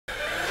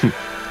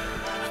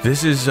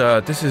This is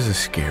a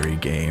scary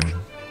game.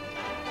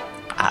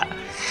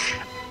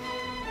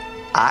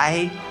 I'm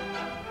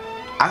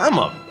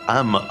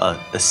a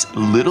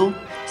little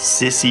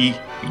sissy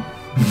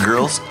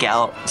Girl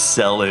Scout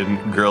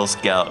selling Girl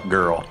Scout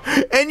girl.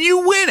 And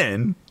you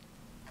winning.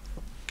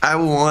 I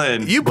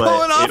won. You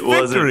pulling off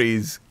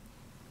victories.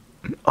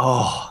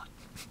 Oh.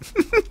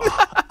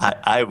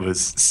 I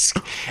was.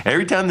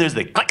 Every time there's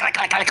the click, click,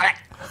 click, click, click.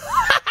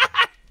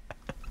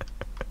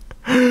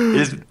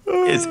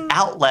 It's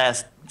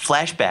Outlast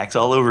flashbacks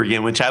all over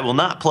again, which I will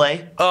not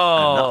play. Oh.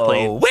 I'm not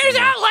playing. Where's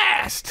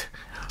Outlast?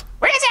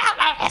 Where's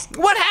Outlast?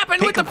 What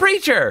happened with the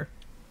preacher?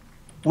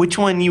 Which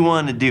one you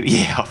want to do?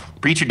 Yeah,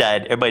 preacher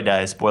died. Everybody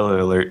dies. Spoiler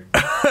alert.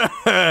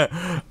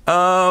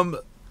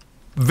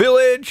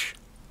 Village.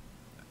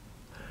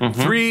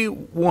 3,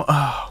 1.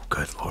 Oh,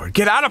 good Lord!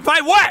 Get out of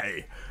my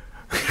way.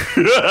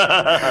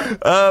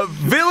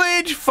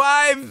 Village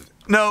 5.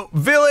 No,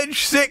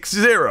 Village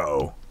 60.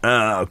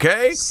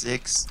 Okay.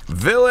 6.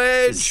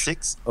 Village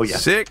 6. Oh yeah.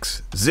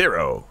 60.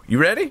 You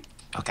ready?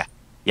 Okay.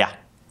 Yeah.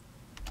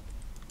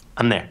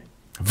 I'm there.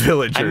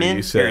 Villager. I'm in,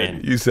 you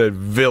said. You said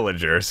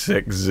Villager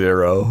 60.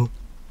 The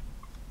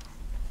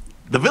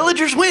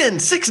Villagers win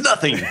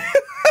 6-0.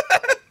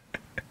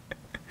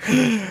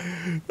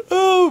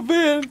 Oh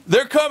man,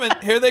 they're coming.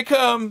 Here they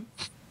come.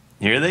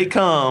 Here they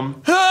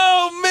come.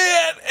 Oh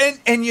man,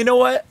 and you know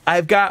what?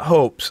 I've got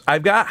hopes.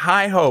 I've got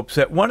high hopes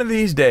that one of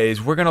these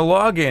days we're gonna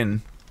log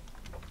in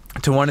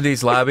to one of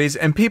these lobbies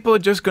and people are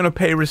just gonna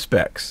pay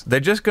respects. They're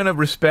just gonna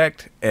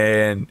respect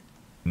and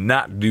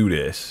not do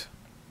this.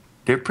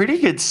 They're pretty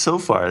good so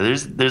far.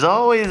 There's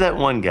always that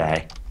one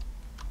guy,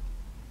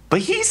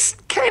 but he's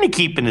kind of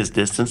keeping his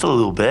distance a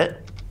little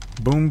bit.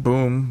 Boom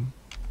boom,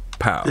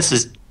 pow. This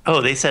is. Oh,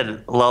 they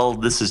said, lol,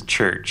 this is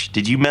church.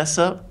 Did you mess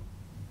up?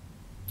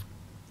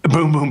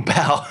 Boom, boom,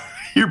 pow.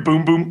 You're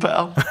boom, boom,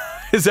 pow.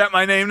 Is that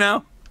my name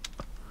now?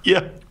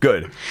 Yeah.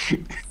 Good.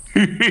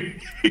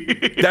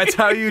 That's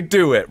how you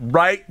do it,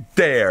 right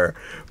there.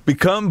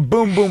 Become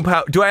boom, boom,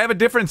 pow. Do I have a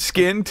different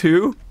skin,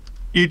 too?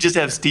 You just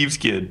have Steve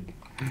skin.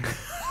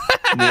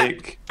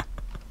 Nick.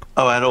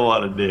 Oh, I don't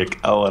want a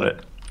Nick. I want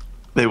it.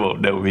 They won't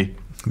know me.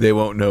 They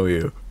won't know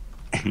you.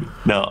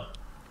 No.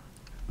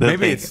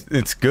 Maybe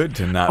it's good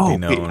to not be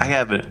known. Wait, I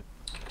have a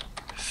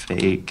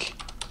fake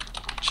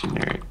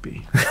Generik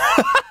B.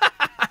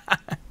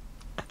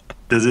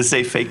 Does it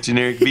say fake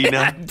Generik B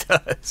now? Yeah, it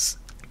does.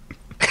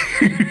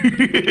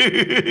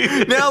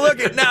 Now look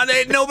at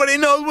nobody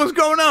knows what's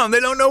going on. They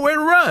don't know where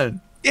to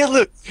run. Yeah,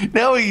 look.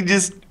 Now we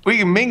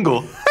can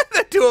mingle.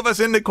 The two of us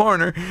in the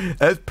corner.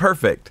 That's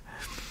perfect.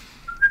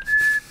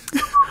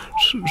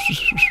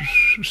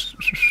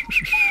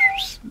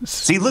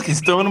 See, look,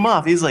 he's throwing him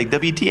off. He's like,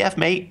 WTF,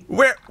 mate.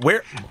 Where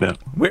No.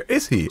 Where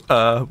is he?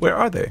 Where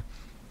are they?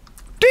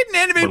 Didn't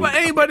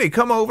anybody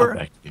come over?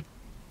 Okay.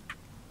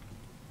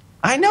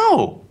 I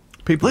know.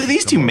 People look at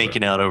these two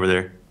making out over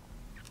there.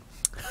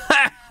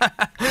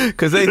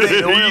 Because they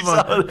think one of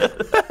them.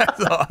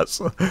 That's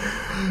awesome.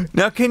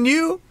 Now,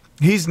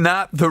 he's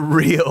not the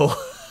real.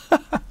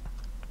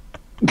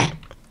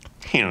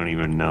 You don't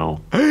even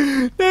know.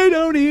 They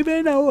don't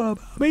even know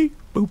about me.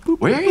 Boop, boop,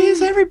 Where boop,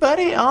 is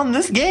everybody on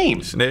this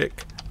game?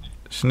 Snick,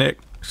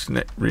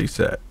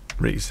 reset.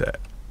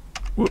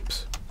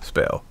 Whoops.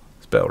 Spell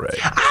right.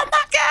 Oh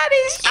my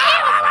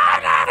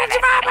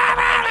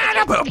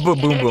God,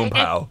 Boom, boom, boom,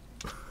 pow.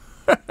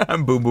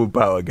 I'm boom, boom,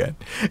 pow again.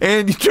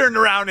 And you turn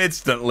around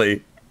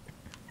instantly.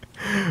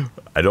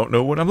 I don't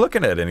know what I'm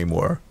looking at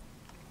anymore.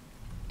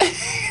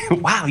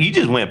 Wow, you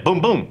just went boom,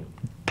 boom,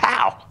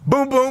 pow.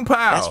 Boom, boom,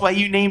 pow. That's why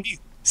you named you.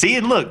 See,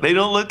 and look, they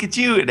don't look at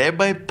you, and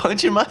everybody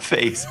punching my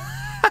face.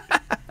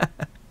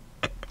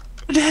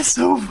 That's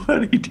so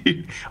funny,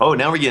 dude. Oh,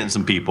 now we're getting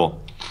some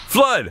people.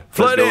 Flood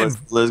in.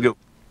 Let's go.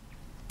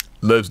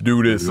 Let's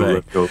do this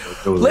thing.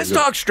 Let's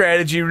talk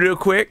strategy real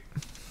quick.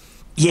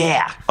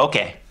 Yeah.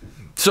 Okay.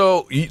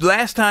 So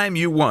last time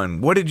you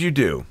won, what did you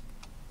do?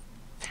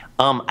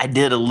 I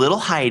did a little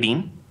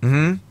hiding.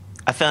 Mm-hmm.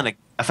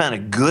 I found a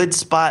good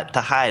spot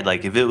to hide.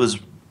 Like if it was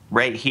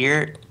right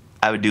here,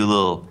 I would do a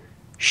little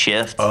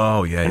shift.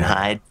 Oh yeah, and yeah.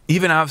 hide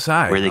even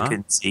outside where they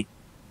couldn't see.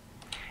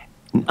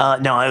 No,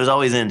 I was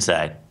always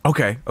inside.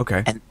 Okay.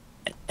 And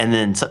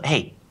then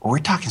hey, we're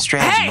talking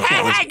strategy.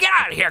 Hey, get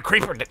out of here,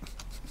 creeper.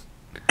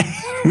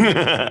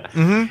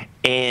 Mm-hmm.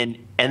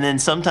 And then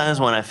sometimes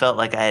when I felt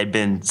like I had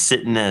been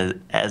sitting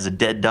as a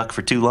dead duck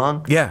for too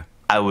long, yeah,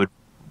 I would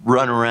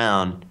run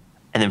around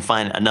and then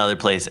find another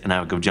place and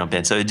I would go jump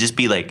in. So it'd just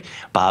be like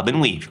bob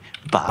and weave,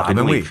 bob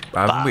and weave.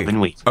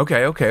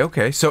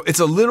 Okay. So it's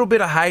a little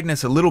bit of hiding,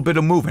 it's a little bit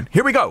of moving.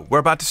 Here we go. We're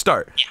about to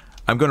start. Yeah.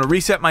 I'm going to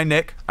reset my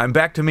nick. I'm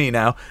back to me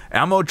now.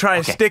 And I'm going to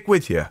try to stick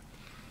with you.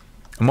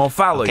 I'm going to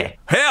follow you.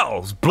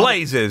 Hells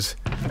blazes.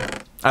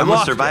 I'm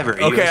a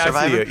survivor. Okay,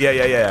 I see you.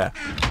 Yeah.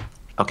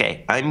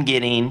 Okay, I'm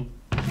getting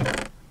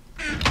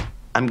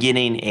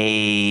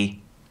a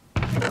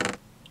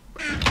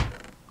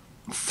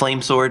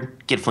flame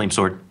sword. Get a flame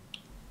sword.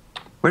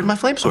 Where'd my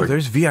flame sword? Oh,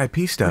 there's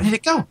VIP stuff. Where did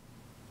it go?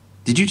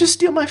 Did you just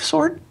steal my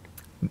sword?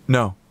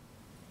 No.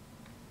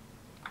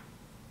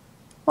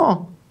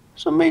 Oh,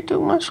 somebody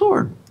took my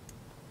sword.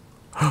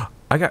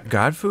 I got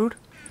god food?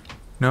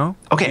 No?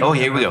 Okay, oh,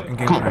 here we go.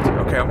 In-game Come on. currency.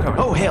 Okay, I'm coming.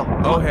 Oh, hell.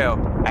 Oh, hell.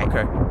 Right.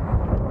 Okay.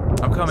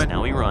 I'm coming.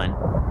 Now we run.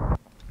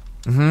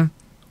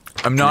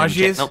 I'm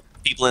nauseous. Nope,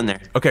 people in there.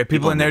 Okay,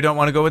 people in there don't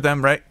want to go with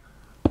them, right?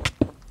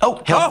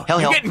 Oh, hell, hell,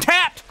 you're hell. getting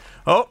tapped.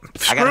 Oh,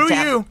 I got a screw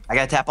tap. you. I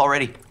got a tap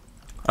already.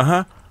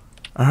 Oh,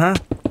 He's hell,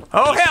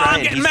 I'm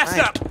trying, getting he's messed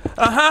trying.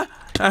 up.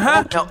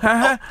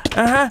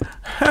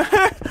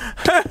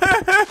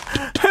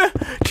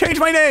 Change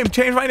my name.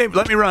 Change my name.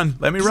 Let me run.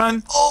 Let me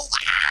run.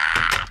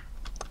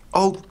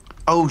 Oh,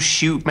 oh,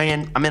 shoot,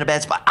 man. I'm in a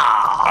bad spot.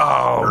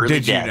 Ah, Oh, early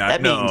did you death. not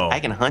That means know? I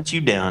can hunt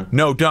you down.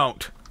 No,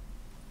 don't.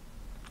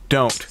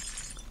 Don't.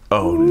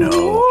 Oh, no.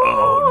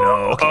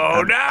 Oh, no.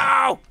 Oh,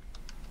 no.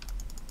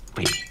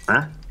 Wait,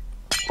 huh?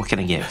 What can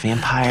I get?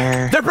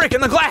 Vampire. They're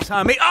breaking the glass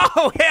on me.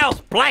 Oh,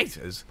 hell's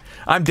blazes.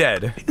 I'm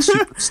dead.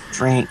 Super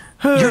strength.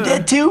 You're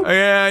dead too?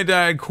 Yeah, I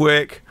died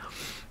quick.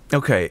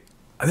 Okay.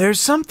 There's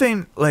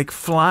something like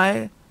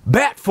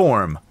bat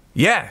form.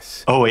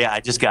 Yes. Oh, yeah,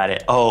 I just got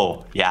it.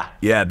 Oh, yeah.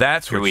 Yeah,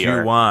 that's Here what we you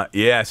are. want.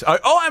 Yes.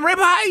 Oh, I'm right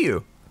behind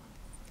you.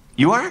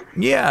 You are?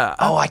 Yeah.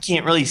 Oh, I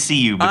can't really see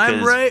you because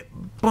I'm right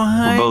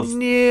behind we're both-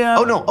 you.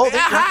 Oh, no. Oh, yeah,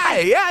 hi.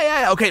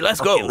 Yeah. Okay,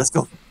 let's go. Okay, let's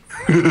go.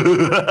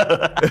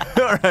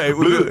 All right,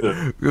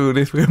 we'll go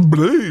this way.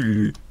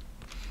 Blue.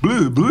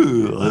 Blue,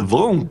 blue, I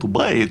want to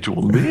bite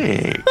your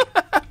neck.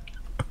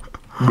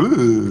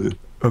 Blue.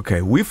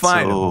 Okay, we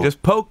find So- them.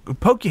 Just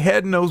poke your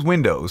head in those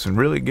windows and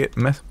really get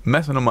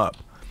messing them up.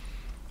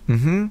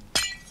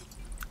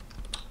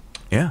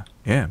 Yeah.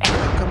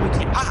 How come we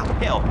can't? Ah,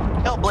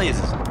 hell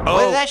blazes. Where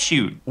Oh. did that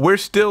shoot? We're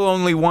still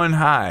only one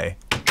high,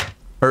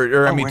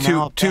 or I mean we're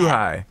now two back.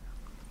 high.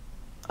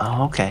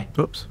 Oh, okay.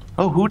 Oops.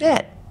 Oh, who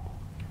dat?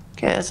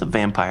 Okay, that's a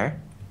vampire.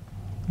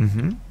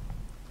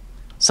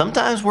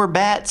 Sometimes we're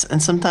bats,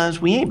 and sometimes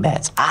we ain't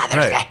bats. Ah,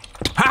 there's Right. a guy.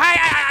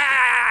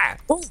 Hi.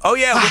 Oh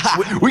yeah.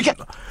 We got.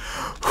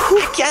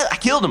 I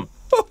killed him.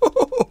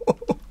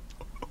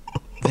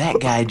 That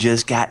guy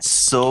just got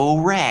so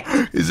wrecked.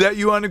 Is that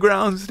you on the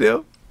ground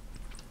still?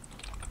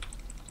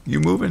 You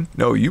moving?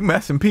 No, you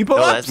messing people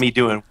Oh, up. that's me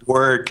doing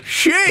work.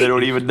 Shit. They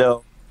don't even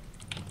know.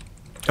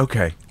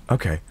 Okay.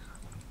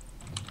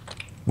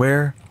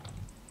 Where?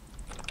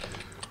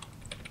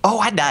 Oh,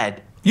 I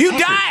died. You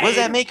Hecker, died? What does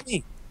that make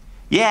me?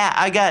 Yeah,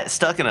 I got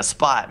stuck in a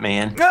spot,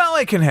 man. Well,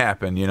 it can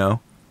happen, you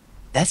know.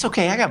 That's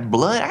okay. I got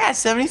blood. I got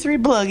 73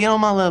 blood. Get on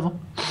my level.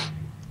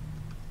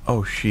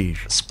 Oh,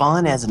 sheesh.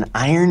 Spawn as an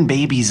iron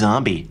baby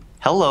zombie.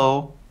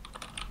 Hello.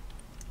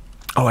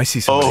 Oh, I see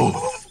something.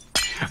 Oh,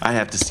 I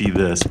have to see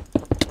this.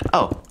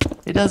 Oh,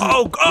 it doesn't.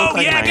 Oh, look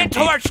like yeah, an get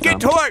iron torched, baby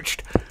get zombie.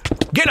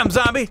 torched. Get him,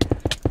 zombie.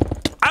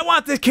 I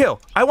want this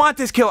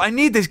kill. I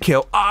need this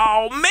kill.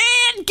 Oh,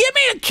 man, give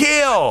me a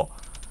kill.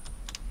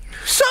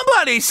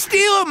 Somebody's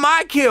stealing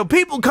my kill.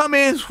 People come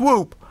in and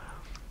swoop.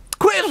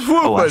 Quit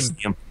Oh, I see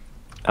swooping. him.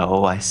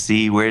 Oh, I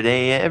see where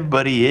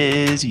everybody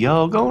is.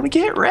 Y'all gonna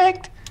get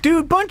wrecked.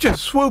 Dude, bunch of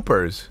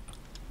swoopers.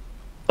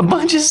 A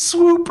bunch of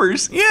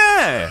swoopers.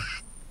 Yeah,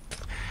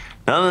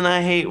 Nothing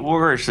I hate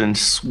worse than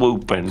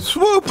swooping.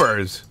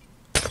 swoopers.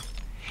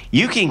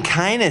 You can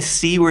kind of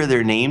see where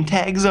their name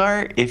tags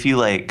are if you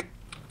like.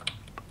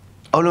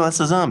 Oh no, that's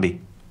a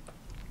zombie.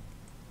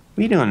 What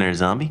are you doing there,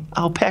 zombie?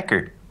 Oh,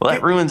 pecker. Well,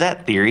 that ruins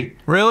that theory.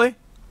 Really?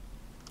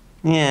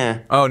 Yeah,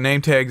 Oh,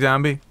 name tag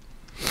zombie.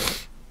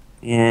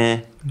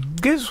 yeah.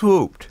 Get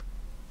swooped.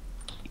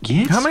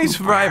 How many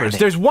survivors?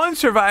 There's one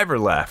survivor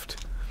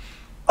left.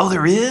 Oh,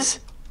 there is.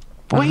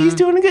 Boy, he's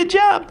doing a good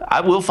job.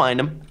 I will find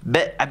him.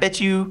 I bet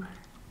you.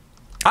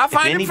 I'll If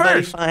find him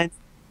anybody first. finds.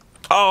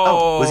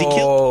 Oh, was he killed?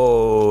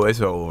 Oh,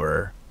 it's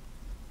over.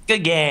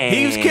 Good game.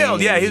 He was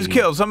killed. Yeah, he was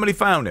killed. Somebody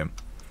found him.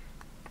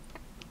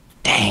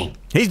 Dang.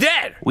 He's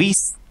dead. We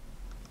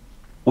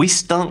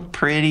stunk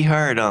pretty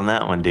hard on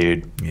that one,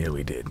 dude. Yeah,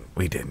 we did.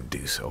 We didn't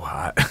do so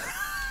hot.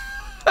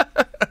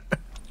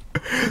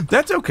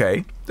 That's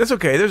okay. That's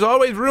okay. There's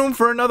always room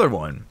for another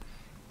one.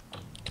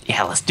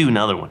 Yeah, let's do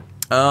another one.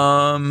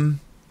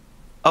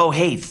 Oh,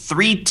 hey,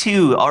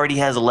 3-2 already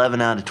has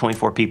 11 out of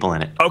 24 people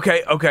in it.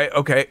 Okay.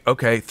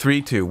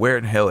 3-2. Where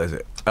in hell is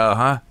it?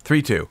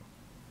 3-2.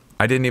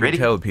 I didn't even Ready?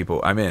 tell the people.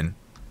 I'm in.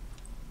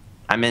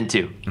 I'm in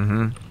too.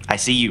 I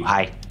see you.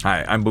 Hi.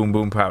 Hi, I'm Boom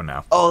Boom Pow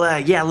now. Oh,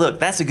 yeah, look,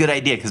 that's a good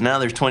idea because now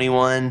there's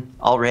 21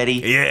 already.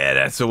 Yeah,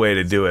 that's the way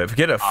to do it.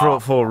 Forget a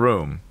full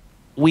room.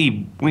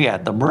 We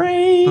got the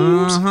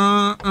brains.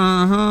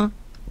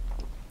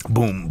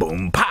 Boom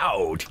Boom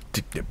Pow.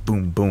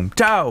 Boom Boom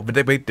Pow.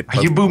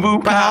 Are you boom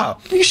boom pow?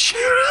 You sure?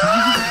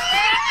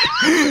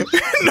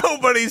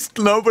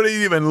 Nobody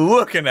even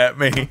looking at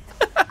me.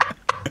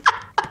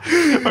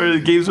 Or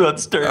the game's about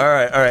to start. All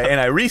right. And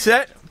I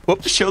reset.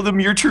 Whoops. Show them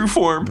your true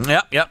form.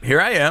 Yep.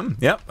 Here I am.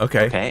 Yep.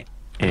 Okay. Okay.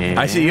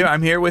 I see you.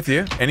 I'm here with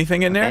you.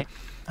 Anything in there? Okay.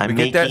 I'm We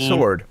get that making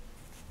sword.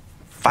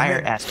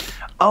 Fire ass.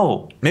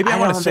 Oh, Maybe I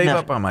wanna don't have save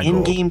enough up on my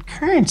gold. in-game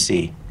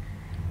currency.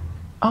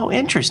 Oh,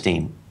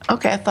 interesting.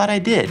 Okay, I thought I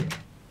did.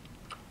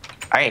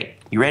 All right,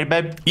 you ready,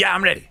 babe? Yeah,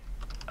 I'm ready.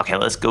 Okay,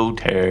 let's go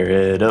tear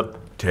it up.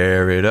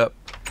 Tear it up.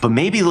 But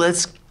maybe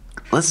let's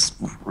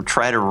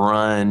try to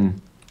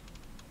run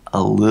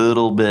a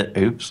little bit.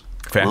 Oops.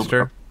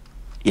 Faster.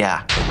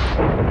 Yeah.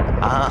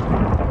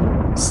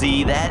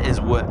 See, that is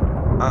what.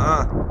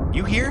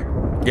 You here?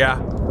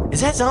 Yeah.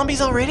 Is that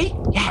zombies already?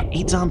 Yeah,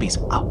 8 zombies.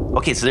 Oh,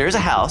 okay. So there's a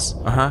house.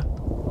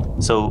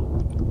 So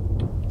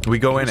we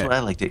go in here's it. what I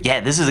like to.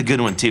 Yeah, this is a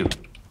good one too.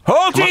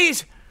 Oh,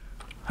 jeez!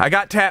 I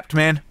got tapped,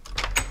 man.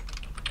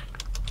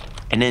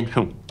 And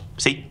then,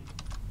 see?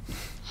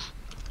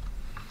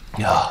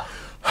 Oh.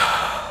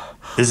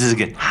 This is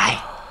good. Hi.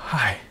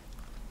 Hi.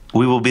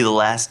 We will be the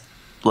last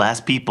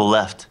people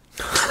left.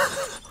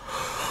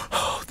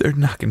 Oh, they're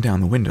knocking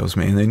down the windows,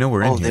 man. They know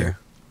we're in here.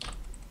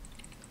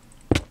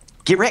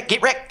 Get wrecked!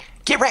 Get wrecked!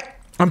 Get wrecked!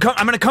 I'm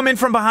gonna come in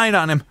from behind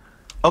on him.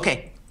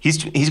 Okay,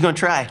 he's gonna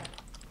try.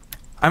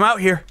 I'm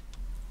out here.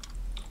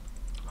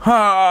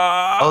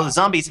 Oh, the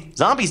zombies!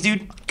 Zombies,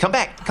 dude! Come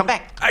back! Come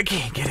back! I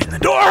can't get in the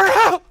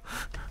door.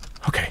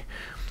 Okay.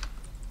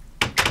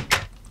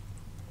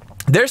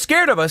 They're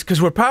scared of us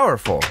because we're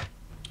powerful.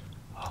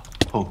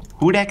 Oh,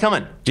 who that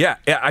coming? Yeah,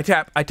 I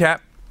tap.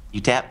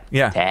 You tap?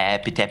 Yeah.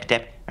 Tap. All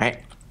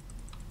right.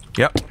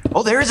 Yep.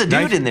 Oh, there is a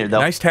dude in there though.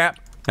 Nice tap.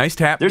 There's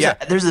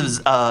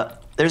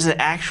an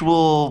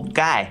actual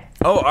guy.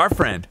 Oh, our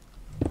friend.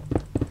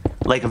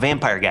 Like a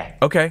vampire guy.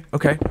 Okay.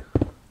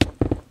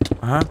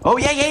 Oh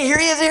yeah, here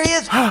he is.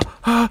 Get back!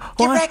 Oh,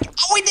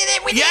 we did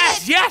it! We did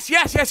it!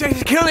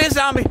 Yes. Kill this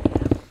zombie.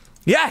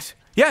 Yes.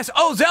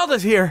 Oh,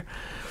 Zelda's here.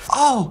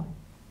 Oh,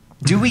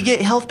 do we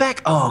get health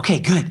back? Oh, okay,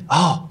 good.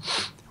 Oh,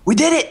 we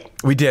did it.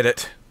 We did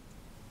it.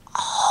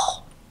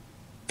 Oh,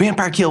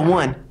 vampire kill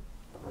 1.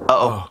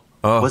 Uh-oh.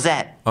 What's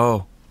that?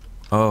 Oh,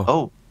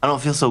 I don't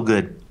feel so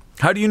good.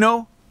 how do you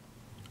know?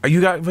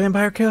 You got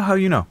vampire kill? How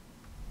do you know?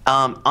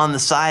 On the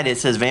side it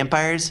says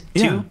vampires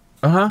 2.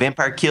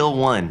 Vampire kill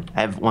 1.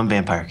 I have 1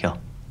 vampire kill.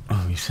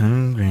 Oh, you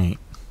sound great.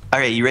 All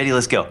right, you ready?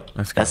 Let's go.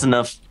 Let's go. That's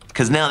enough,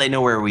 because now they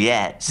know where we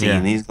at. See,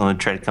 and he's going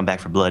to try to come back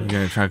for blood.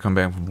 You're gonna try to come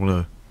back for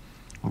blood.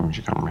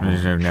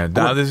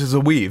 Now this is a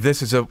weave.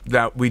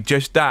 Now we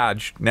just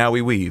dodged. Now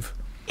we weave.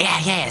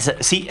 Yeah. So,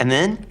 see, and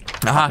then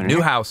New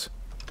house.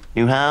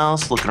 New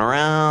house. Looking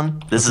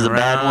around. This is a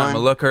bad one. I'm a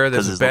looker.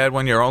 This is a bad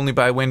one. You're only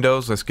by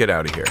windows. Let's get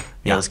out of here.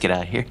 Yeah, let's get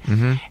out of here.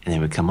 And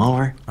then we come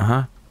over.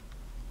 And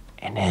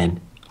then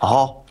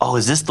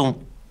is this the?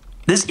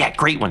 Yeah,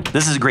 great one.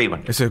 This is a great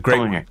one. It's a great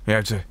one. Here.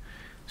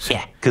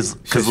 Yeah, because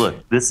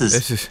look, this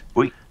is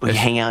we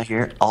hang out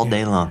here all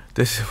day long.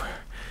 This is where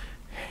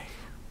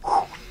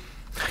I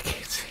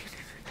can't see.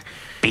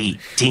 B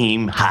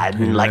team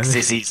hiding like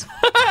sissies.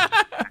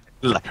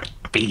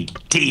 B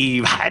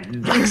team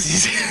hiding like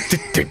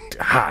sissies.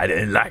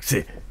 Hiding like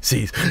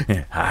sissies.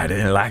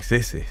 Hiding like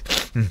sissies.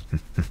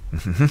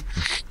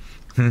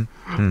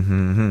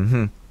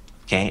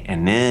 Okay,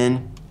 and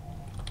then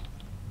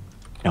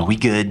no, we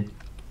good.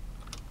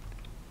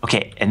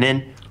 Okay, and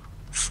then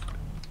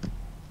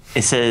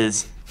it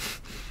says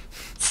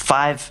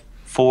 5,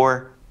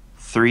 4,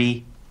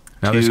 3.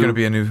 Now 2, there's gonna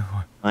be a new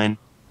 1.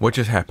 What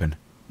just happened?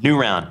 New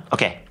round.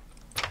 Okay,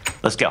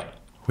 let's go.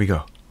 We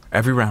go.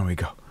 Every round we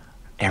go.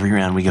 Every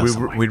round we go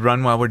somewhere. We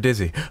run while we're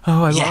dizzy.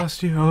 Oh, I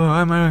lost you.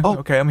 Oh,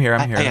 okay, I'm here.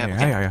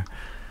 Yeah.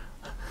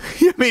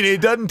 I mean,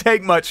 it doesn't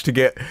take much to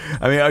get.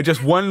 I mean,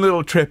 just one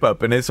little trip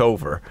up and it's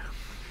over.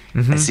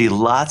 I see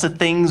lots of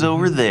things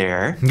over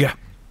there. Yeah.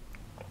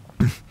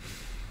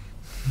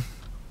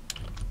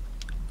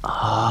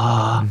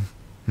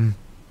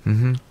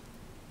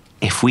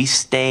 If we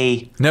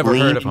stay Never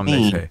lean heard of them,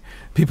 they say.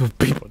 People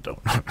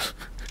don't know.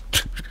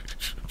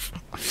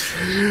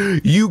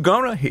 You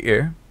gonna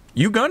hear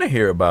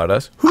about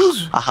us.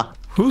 Who's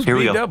Here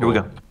we BdoubleO?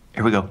 go.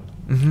 Here we go.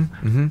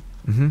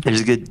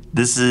 There's a good.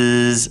 This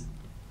is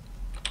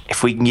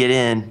if we can get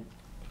in.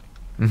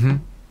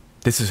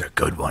 This is a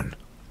good one.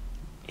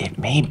 It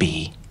may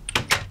be.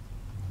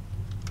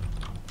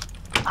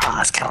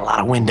 It's got a lot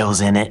of windows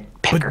in it.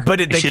 Picker. But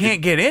they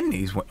can't get in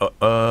these.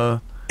 They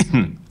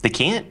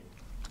can't.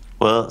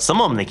 Well, some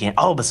of them they can't.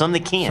 Oh, but some they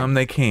can. Some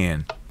they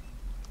can.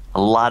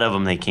 A lot of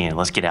them they can.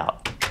 Let's get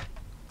out.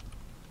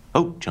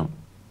 Oh, jump.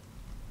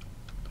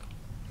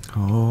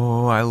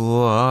 Oh, I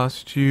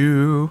lost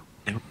you.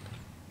 Here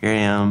I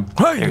am.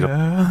 Oh, There you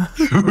yeah.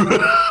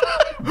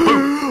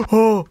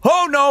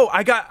 oh no!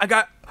 I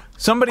got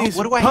somebody's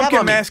what do I have pumpkin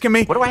on me? masking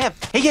me. What do I have?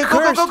 Hey, yeah,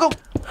 go.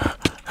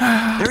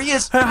 There he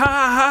is.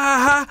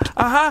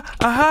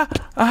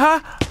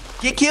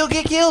 Get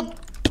killed.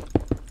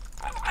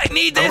 I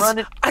need this.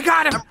 running. I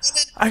got him.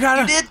 I got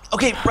him. You did?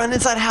 Okay, run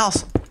inside the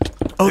house.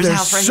 Oh, There's a there's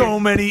house right so here.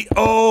 many.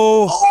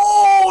 Oh.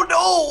 Oh,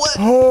 no. What?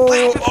 Oh.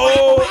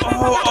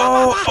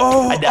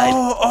 I died.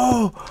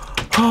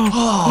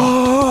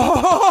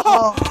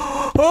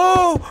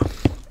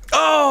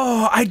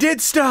 Oh, I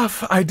did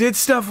stuff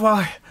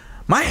while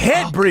my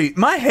head breathed.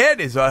 My head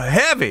is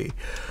heavy.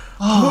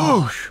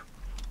 Whoosh.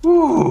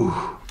 Ooh.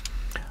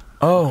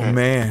 Oh,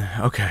 man.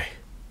 Okay.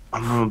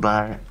 I'm gonna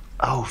buy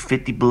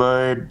 50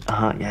 blood.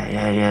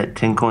 Yeah.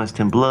 10 coins,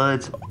 10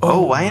 bloods.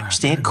 Oh, I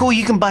understand. Cool,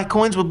 you can buy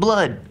coins with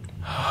blood.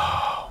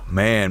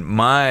 Man,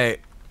 my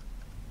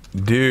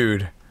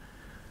dude,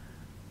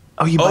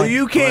 Oh, you. Oh, buy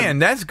you can.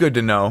 That's good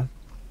to know.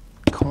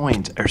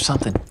 coins or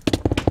something.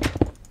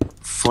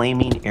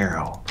 Flaming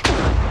arrow.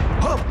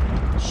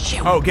 Oh,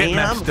 shit. Oh, get man,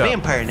 messed I'm up.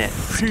 vampire net.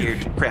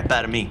 Scared the crap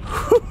out of me.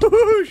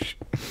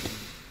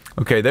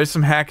 Okay, there's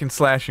some hack and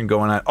slashing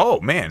going on. Oh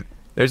man,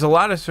 there's a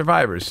lot of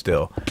survivors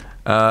still.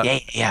 Yeah.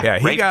 Yeah,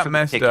 he Right got from the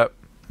messed ticket. up.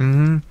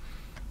 Mm-hmm.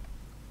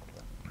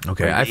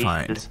 Okay, I Right.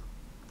 find.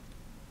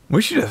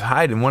 We should just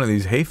hide in one of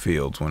these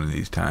hayfields one of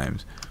these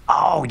times.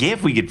 Oh, yeah,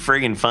 if we could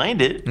friggin'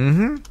 find it.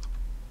 Mm-hmm.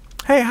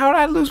 Hey, how did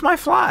I lose my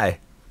fly?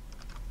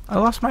 I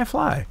lost my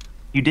fly.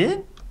 You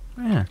did?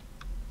 Yeah.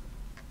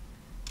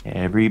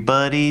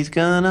 Everybody's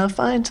gonna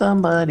find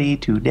somebody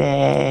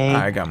today.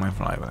 I got my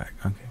fly back.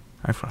 Okay,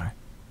 I fly.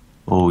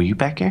 Oh, you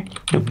back here?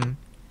 Nope. Mm-hmm.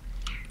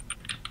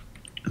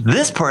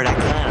 This part I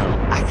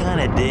kind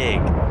of dig.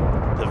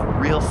 The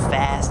real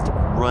fast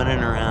running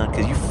around,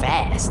 because you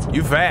fast.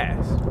 You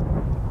fast.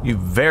 You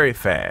very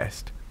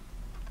fast.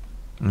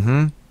 Mm-hmm.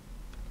 And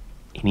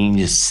you can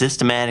just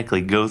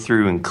systematically go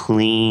through and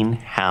clean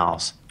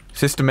house.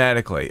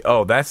 Systematically.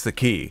 Oh, that's the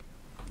key.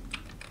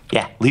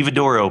 Yeah, leave a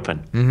door open.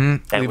 Mm-hmm.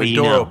 That Leave way a you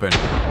door know. open.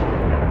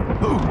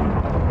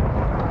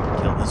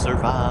 Kill the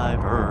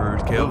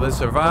survivors. Kill the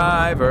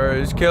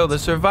survivors. Kill the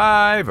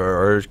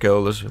survivors.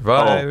 Kill the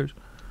survivors.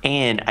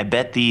 And I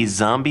bet these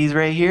zombies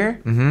right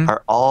here Mm-hmm.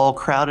 are all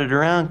crowded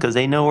around because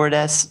they know where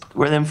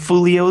them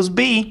foolios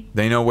be.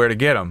 They know where to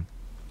get them.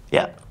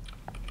 Yep.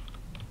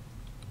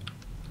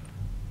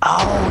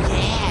 Oh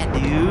yeah,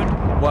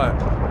 dude.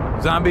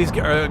 What? Zombies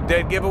are a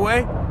dead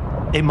giveaway?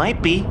 It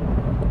might be.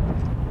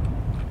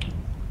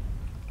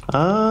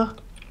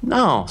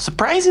 No,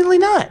 surprisingly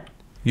not.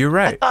 You're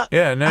right. thought-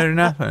 Yeah, no,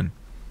 nothing.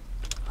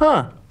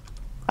 Huh.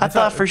 I thought-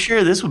 thought for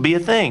sure this would be a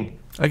thing.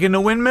 Like in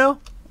the windmill?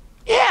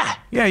 Yeah.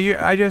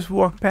 Yeah, I just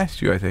walked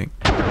past you, I think.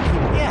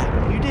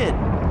 Yeah, you did.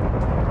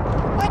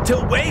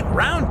 Till wait,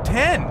 round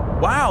 10.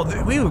 Wow,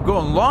 we were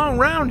going long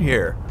round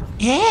here.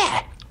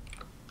 Yeah.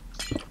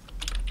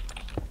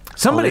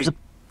 Somebody. there's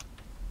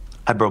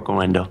I broke a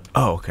window.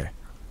 Oh, okay.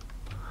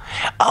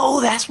 Oh,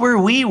 that's where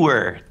we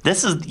were.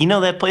 This is,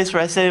 that place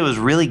where I said it was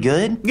really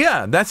good?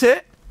 Yeah, that's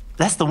it.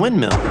 That's the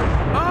windmill.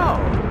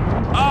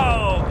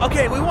 Oh,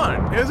 okay, we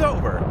won. It was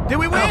over. Did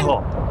we win?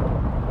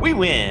 Oh, we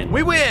win.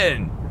 We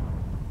win.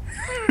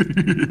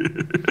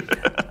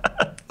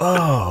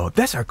 Oh,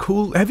 that's a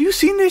cool. Have you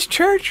seen this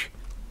church?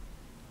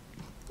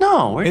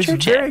 No, where's It's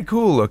church very at?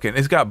 cool looking.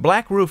 It's got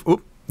black roof.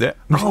 Oop. Yeah.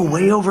 Oh,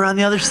 way over on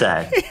the other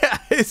side. Yeah,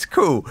 it's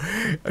cool.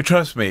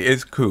 Trust me,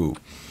 it's cool.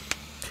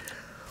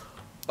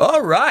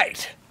 All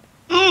right.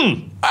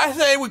 I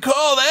say we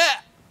call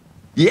that.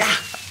 Yeah.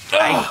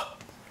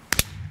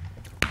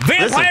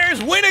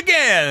 Vampires win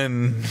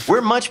again.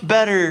 We're much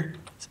better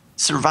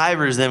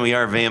survivors than we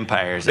are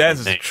vampires. I That's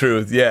the think.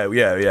 truth. Yeah.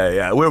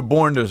 We're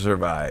born to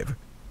survive.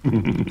 We're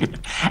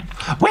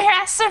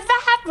a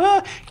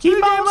survivor.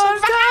 Keep on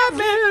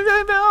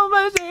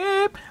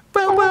surviving.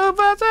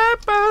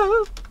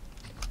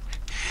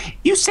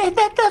 You said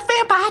that the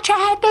vampire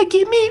tried to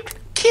get me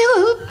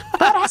killed,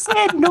 but I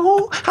said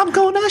no, I'm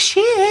gonna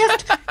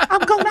shift. I'm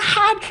gonna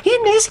hide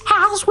in this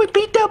house with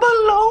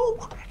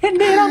BdoubleO, and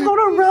then I'm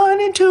gonna run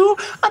into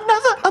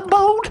another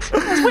abode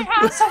because we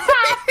are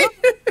survivors.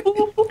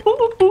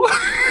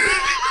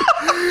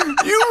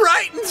 You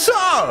writing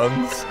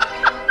songs?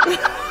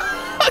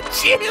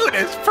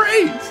 Judas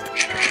Priest.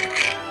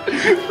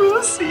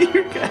 We'll see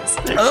you guys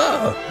next time.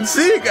 Oh,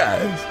 see you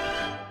guys.